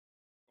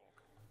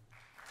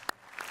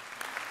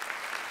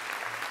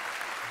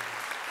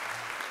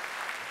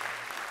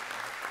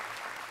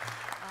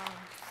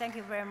Thank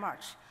you very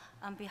much.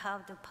 On behalf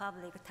of the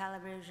public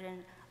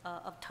television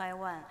of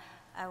Taiwan,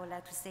 I would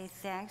like to say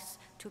thanks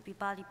to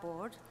Peabody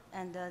Board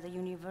and the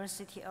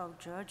University of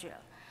Georgia.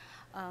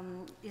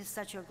 It's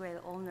such a great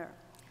honor.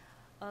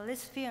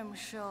 This film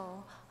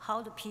shows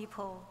how the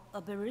people,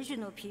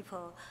 Aboriginal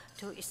people,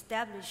 to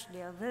establish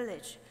their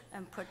village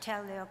and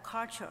protect their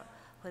culture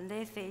when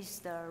they face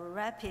the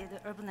rapid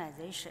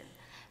urbanization.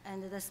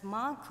 And the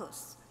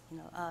Smangus,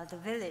 the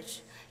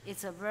village,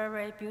 it's a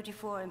very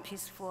beautiful and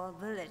peaceful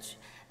village.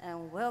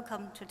 And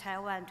welcome to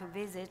Taiwan to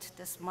visit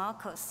the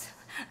Smangus,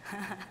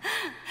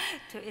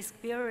 to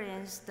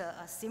experience the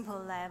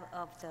simple life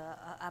of the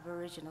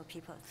Aboriginal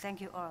people.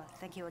 Thank you all.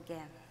 Thank you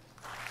again.